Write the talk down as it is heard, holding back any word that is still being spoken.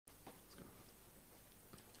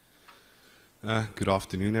Good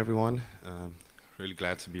afternoon, everyone. Really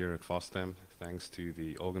glad to be here at FOSDEM. Thanks to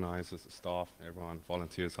the organizers, the staff, everyone,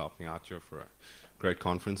 volunteers helping out here for a great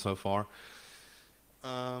conference so far.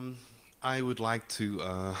 Um, I would like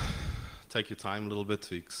to take your time a little bit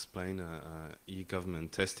to explain a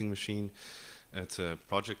e-government testing machine. It's a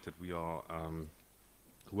project that we are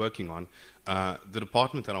working on. The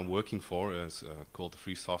department that I'm working for is called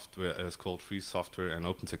Free Software and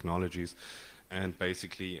Open Technologies, and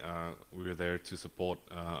basically we're there to support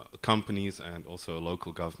companies and also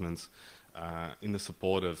local governments in the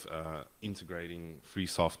support of integrating free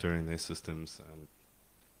software in their systems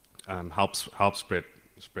and help spread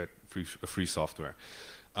free software.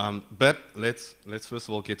 But let's first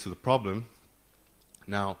of all get to the problem.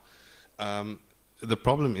 Now, the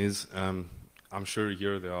problem is, I'm sure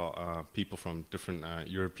here there are people from different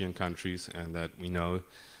European countries, and that we know.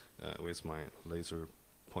 Where's my laser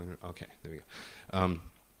pointer? Okay, there we go.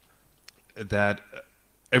 That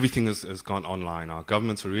everything has gone online. Our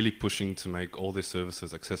governments are really pushing to make all their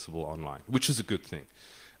services accessible online, which is a good thing.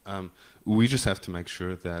 We just have to make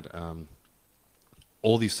sure that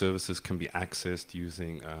all these services can be accessed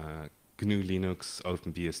using GNU Linux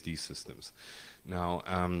OpenBSD systems. Now,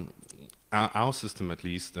 our system, at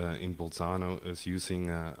least in Bolzano, is using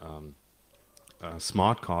a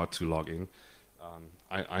smart card to log in.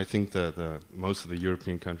 I think that most of the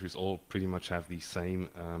European countries all pretty much have the same.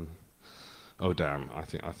 Oh damn!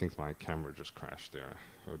 I think my camera just crashed there.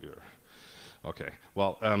 Oh dear. Okay.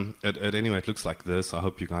 Well, at anyway, it looks like this. I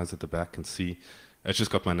hope you guys at the back can see. It's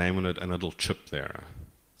just got my name on it and a little chip there.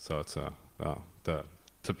 So it's the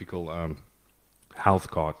typical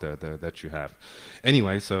health card that you have.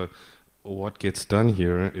 Anyway, so what gets done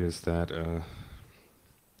here is that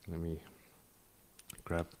let me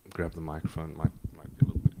grab the microphone. Might be a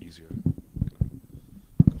little bit easier.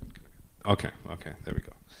 Okay, there we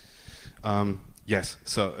go. Yes,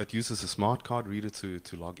 so it uses a smart card reader to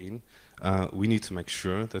log in. We need to make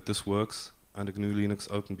sure that this works under GNU Linux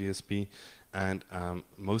OpenBSD, and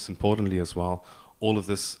most importantly as well, all of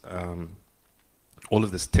this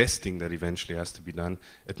testing that eventually has to be done,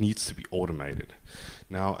 it needs to be automated.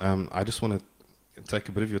 Now, I just want to take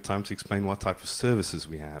a bit of your time to explain what type of services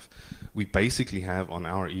we have. We basically have on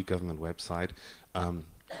our e-government website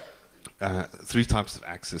 3 types of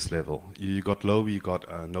access level. You got low, you got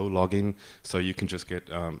no login, so you can just get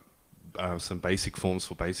some basic forms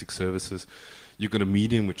for basic services. You got a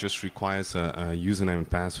medium, which just requires a username and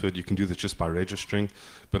password. You can do that just by registering,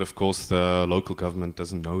 but of course the local government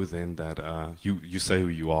doesn't know then that you say who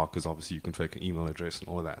you are, because obviously you can fake an email address and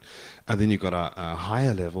all of that. And then you've got a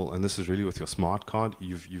higher level, and this is really with your smart card.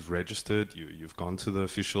 You've registered, you've gone to the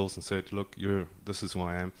officials and said, look, this is who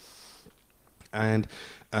I am. And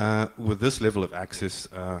with this level of access,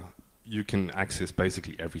 you can access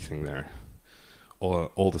basically everything there, or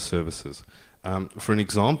all the services. For an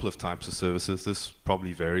example of types of services, this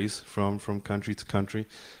probably varies from country to country.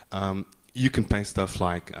 You can pay stuff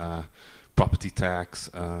like property tax,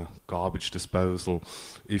 garbage disposal.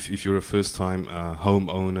 If you're a first-time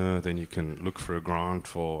homeowner, then you can look for a grant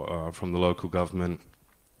from the local government,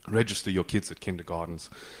 register your kids at kindergartens,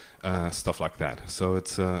 stuff like that. So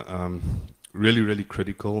it's really, really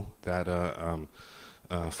critical that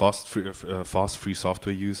fast free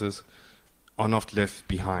software users are not left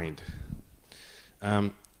behind.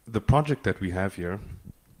 The project that we have here,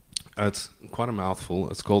 it's quite a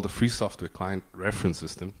mouthful. It's called the Free Software Client Reference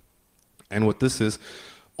System. And what this is,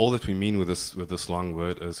 all that we mean with this long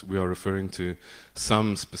word is we are referring to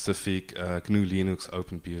some specific GNU Linux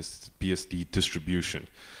OpenBSD distribution.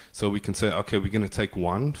 So we can say, okay, we're going to take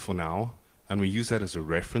one for now, and we use that as a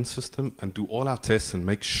reference system and do all our tests and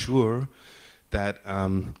make sure that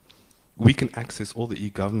we can access all the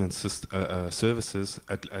e-government services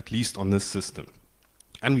at least on this system.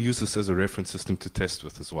 And we use this as a reference system to test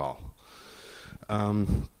with as well.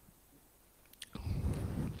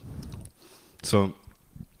 So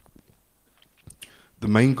the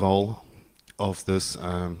main goal of this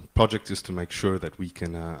project is to make sure that we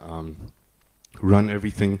can run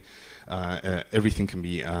everything. Everything can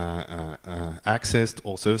be accessed,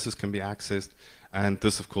 all services can be accessed, and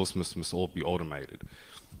this of course must all be automated.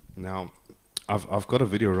 Now, I've got a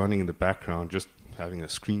video running in the background, just having a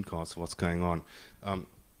screencast of what's going on.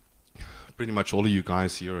 Pretty much all of you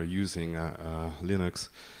guys here are using Linux,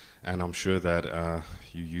 and I'm sure that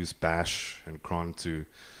you use Bash and cron to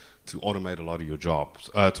automate a lot of your jobs,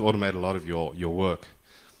 to automate a lot of your work.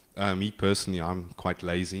 Me personally, I'm quite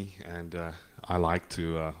lazy, and I like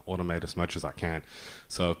to automate as much as I can.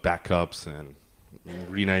 So backups and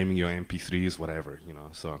renaming your MP3s, whatever, you know.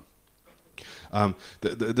 So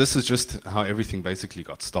This is just how everything basically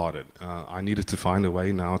got started. I needed to find a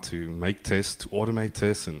way now to make tests, to automate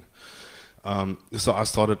tests, and so I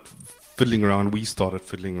started fiddling around. We started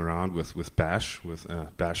fiddling around with Bash, with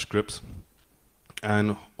Bash scripts,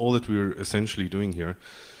 and all that we're essentially doing here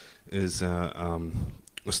is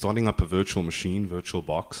we're starting up a virtual machine,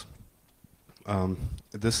 VirtualBox.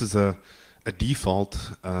 This is a default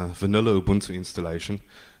vanilla Ubuntu installation.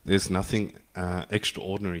 There's nothing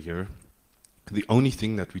extraordinary here. The only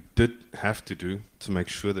thing that we did have to do to make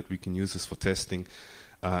sure that we can use this for testing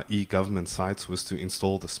e-government sites was to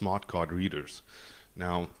install the smart card readers.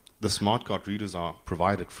 Now, the smart card readers are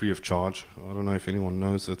provided free of charge. I don't know if anyone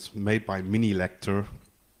knows, it's made by Minilector.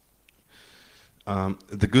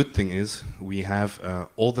 The good thing is we have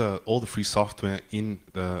all the free software in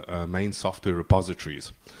the main software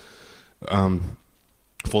repositories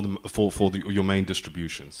for your main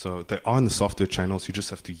distribution. So they are in the software channels. You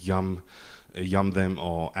just have to yum them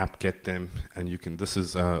or apt-get them, and you can. This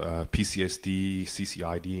is PCSD,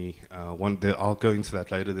 CCID. I'll go into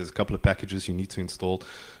that later. There's a couple of packages you need to install.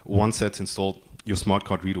 Once that's installed, your smart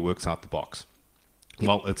card reader works out the box.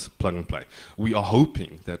 Well, it's plug and play. We are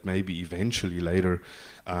hoping that maybe eventually later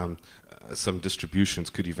some distributions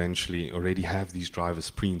could eventually already have these drivers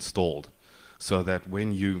pre-installed, so that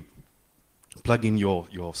when you plug in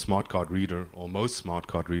your smart card reader, or most smart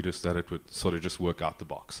card readers, that it would sort of just work out the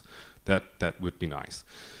box. That would be nice.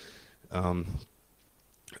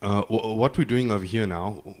 What we're doing over here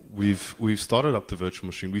now, we've started up the virtual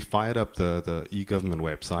machine. We fired up the e-government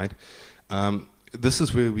website. This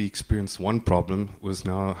is where we experienced one problem, was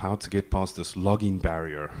now how to get past this login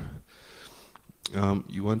barrier.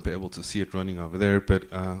 You won't be able to see it running over there, but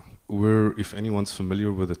if anyone's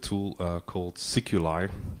familiar with a tool called Seculai,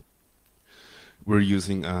 we're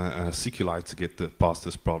using Seculai to get past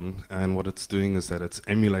this problem. And what it's doing is that it's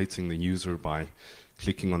emulating the user by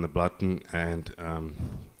clicking on the button and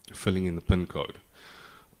filling in the PIN code.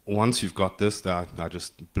 Once you've got this, I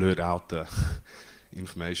just blurred out the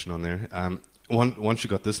information on there. Once you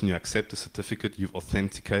got this and you accept the certificate, you've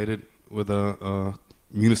authenticated with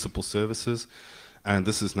municipal services, and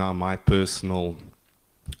this is now my personal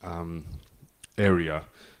area.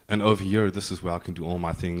 And over here, this is where I can do all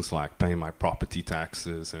my things like pay my property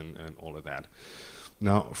taxes and all of that.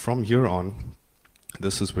 Now, from here on,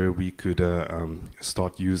 this is where we could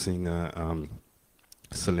start using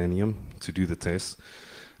Selenium to do the tests.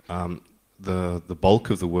 The bulk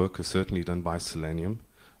of the work is certainly done by Selenium.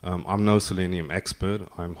 I'm no Selenium expert.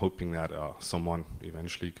 I'm hoping that someone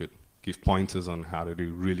eventually could give pointers on how to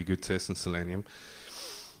do really good tests in Selenium.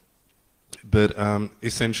 But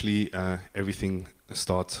essentially, everything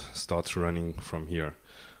starts running from here.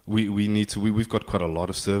 We've got quite a lot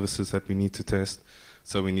of services that we need to test,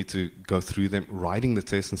 so we need to go through them. Writing the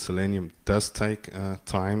test in Selenium does take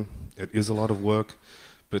time. It is a lot of work,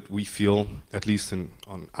 but we feel, at least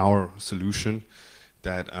on our solution,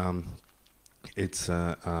 that it's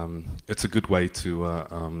a good way to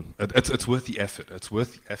it's worth the effort. It's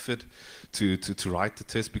worth the effort to write the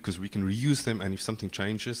test, because we can reuse them, and if something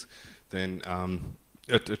changes, then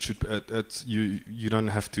you don't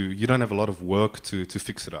have a lot of work to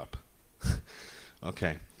fix it up.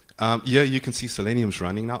 Okay. Yeah, you can see Selenium's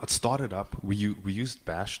running now. It started up. We used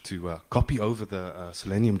Bash to copy over the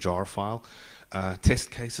Selenium jar file,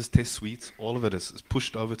 test cases, test suites. All of it is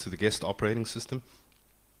pushed over to the guest operating system.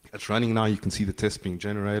 It's running now. You can see the test being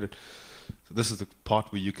generated. So this is the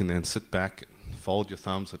part where you can then sit back and fold your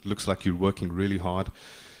thumbs. It looks like you're working really hard,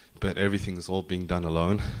 but everything is all being done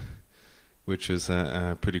alone, which is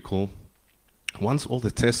pretty cool. Once all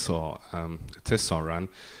the tests are run,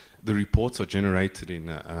 the reports are generated in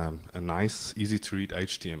a nice, easy-to-read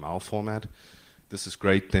HTML format. This is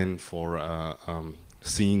great then for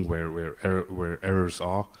seeing where errors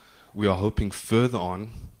are. We are hoping further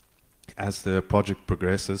on, as the project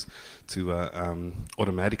progresses, to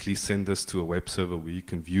automatically send this to a web server where you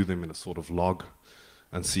can view them in a sort of log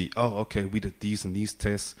and see, oh, okay, we did these and these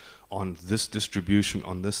tests on this distribution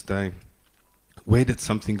on this day. Where did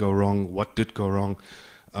something go wrong? What did go wrong?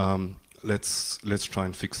 Let's try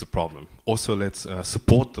and fix the problem. Also, let's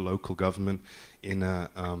support the local government in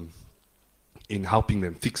helping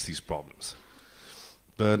them fix these problems.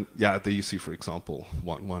 But yeah, there you see, for example,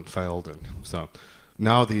 one failed, and so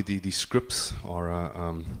now the scripts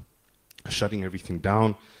are shutting everything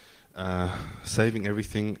down, saving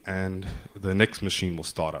everything, and the next machine will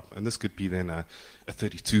start up. And this could be then a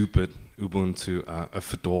 32-bit Ubuntu, a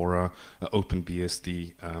Fedora,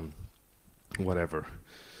 OpenBSD, whatever.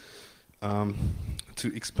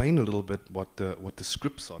 To explain a little bit what the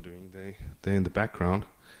scripts are doing, they're in the background.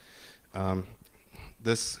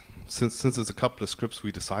 this, since it's a couple of scripts,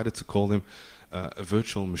 we decided to call them a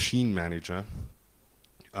virtual machine manager.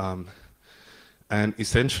 And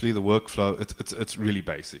essentially, the workflow, it's really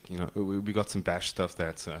basic. You know, we got some bash stuff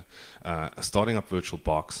that's starting up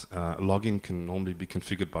VirtualBox. Login can normally be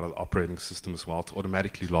configured by the operating system as well to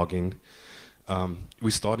automatically log in.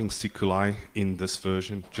 We're starting SQLi in this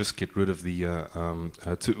version, just get rid of the,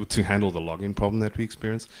 to handle the login problem that we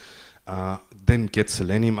experience. Then get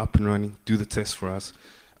Selenium up and running, do the test for us,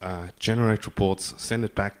 generate reports, send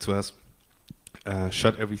it back to us,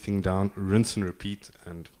 shut everything down, rinse and repeat,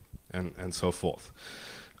 and so forth.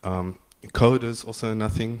 Code is also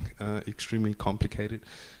nothing extremely complicated.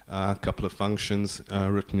 A couple of functions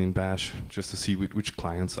written in Bash just to see which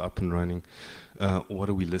clients are up and running, what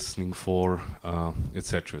are we listening for,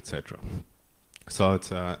 etc., etc. So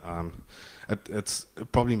it's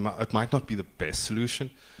probably it might not be the best solution.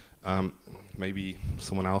 Maybe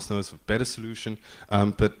someone else knows a better solution,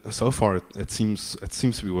 but so far it seems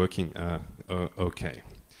to be working okay.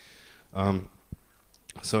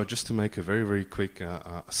 So just to make a very, very quick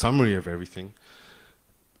summary of everything,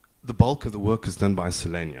 the bulk of the work is done by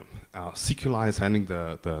Selenium. SQLi is handling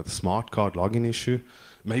the smart card login issue.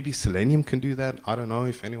 Maybe Selenium can do that. I don't know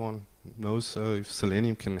if anyone knows if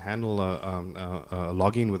Selenium can handle a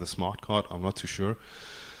login with a smart card. I'm not too sure.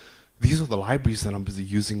 These are the libraries that I'm busy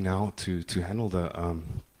using now to handle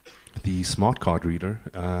the smart card reader,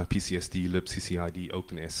 PCSD, libccid,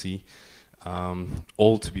 OpenSC.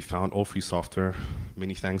 All to be found, all free software.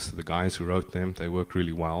 Many thanks to the guys who wrote them. They work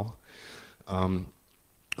really well.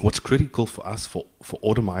 What's critical for us for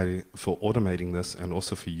automating this and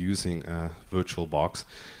also for using VirtualBox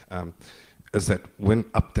is that when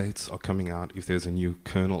updates are coming out, if there's a new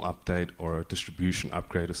kernel update or a distribution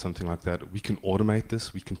upgrade or something like that, we can automate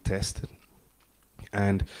this, we can test it.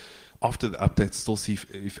 And after the update, still see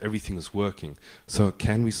if everything is working. So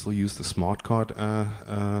can we still use the smart card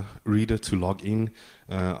reader to log in?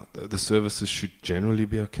 The services should generally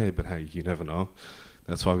be okay, but hey, you never know.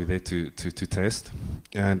 That's why we're there to test.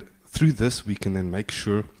 And through this, we can then make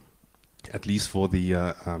sure, at least for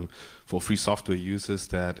the for free software users,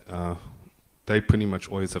 that they pretty much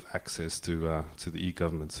always have access to the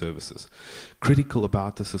e-government services. Critical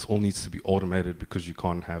about this is all needs to be automated because you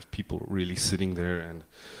can't have people really sitting there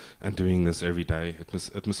and doing this every day.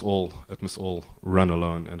 It must all run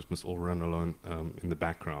alone, and it must all run alone in the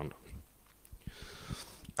background.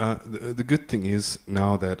 The good thing is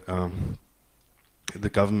now that the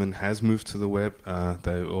government has moved to the web.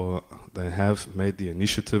 They have made the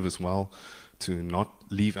initiative as well to not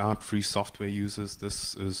leave out free software users.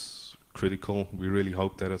 This is critical. We really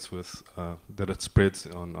hope that that it spreads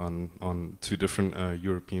on to different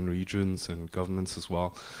European regions and governments as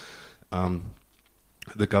well.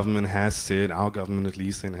 The government has said, our government at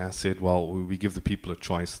least, and has said, well, we give the people a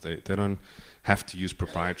choice. They don't have to use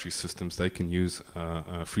proprietary systems. They can use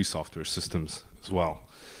free software systems as well.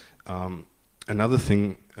 Another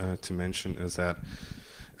thing to mention is that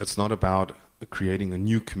it's not about creating a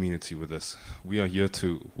new community with this. We are here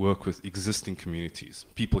to work with existing communities,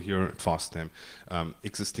 people here at FOSDEM,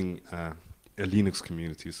 existing Linux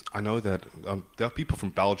communities. I know that there are people from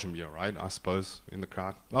Belgium here, right? I suppose, in the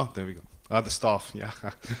crowd. Oh, there we go. The staff, yeah,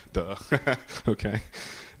 duh. Okay.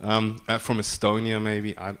 From Estonia,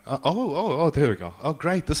 maybe. Oh, there we go. Oh,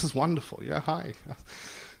 great, this is wonderful. Yeah, hi.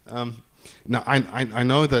 Now, I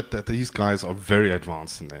know that these guys are very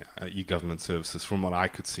advanced in their e-government services, from what I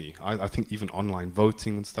could see. I think even online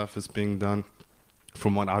voting and stuff is being done,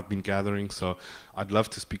 from what I've been gathering. So I'd love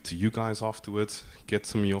to speak to you guys afterwards, get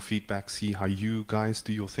some of your feedback, see how you guys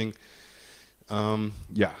do your thing.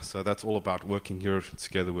 Yeah, so that's all about working here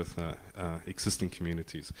together with existing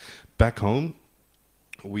communities. Back home,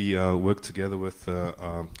 we work together with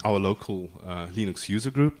our local Linux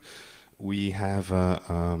user group. We have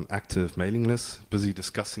active mailing lists, busy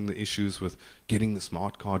discussing the issues with getting the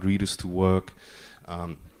smart card readers to work.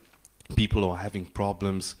 People are having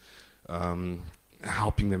problems,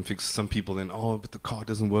 helping them fix. Some people then, oh, but the card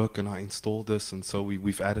doesn't work, and I installed this, and so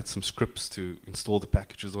we've added some scripts to install the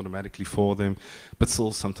packages automatically for them, but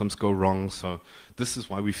still sometimes go wrong. So this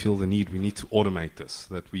is why we feel the need. We need to automate this,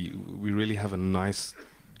 that we really have a nice,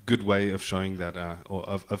 good way of showing that, or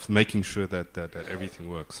of making sure that everything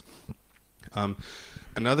works.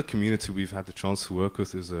 Another community we've had the chance to work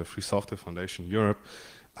with is Free Software Foundation Europe.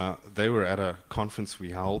 They were at a conference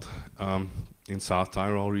we held in South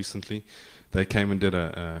Tyrol recently. They came and did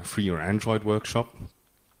a free your Android workshop,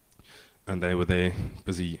 and they were there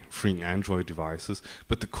busy freeing Android devices.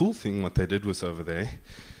 But the cool thing what they did was over there,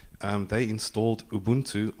 they installed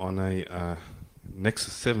Ubuntu on a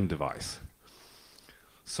Nexus 7 device.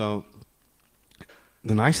 So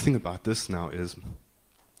the nice thing about this now is,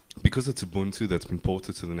 because it's Ubuntu that's been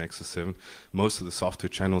ported to the Nexus 7, most of the software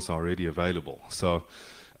channels are already available. So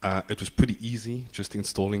it was pretty easy just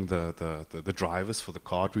installing the drivers for the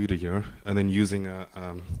card reader here, and then using a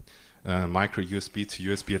micro USB to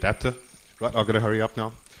USB adapter. Right, I've got to hurry up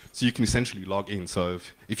now. So you can essentially log in. So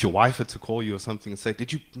if your wife had to call you or something and say,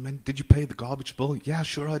 did you pay the garbage bill? Yeah,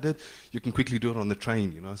 sure I did. You can quickly do it on the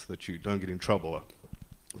train, so that you don't get in trouble.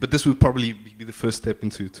 But this would probably be the first step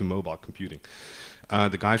into mobile computing.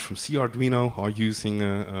 The guys from C Arduino are using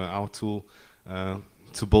our tool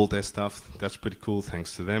to build their stuff. That's pretty cool,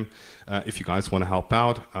 thanks to them. If you guys want to help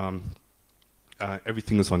out,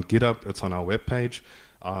 everything is on GitHub. It's on our webpage.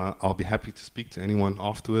 I'll be happy to speak to anyone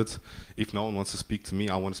afterwards. If no one wants to speak to me,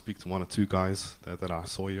 I want to speak to one or two guys that I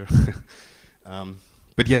saw here.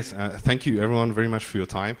 But yes, thank you everyone very much for your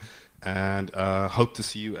time, and hope to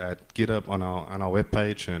see you at GitHub on our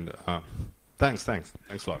webpage. And thanks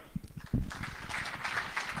a lot.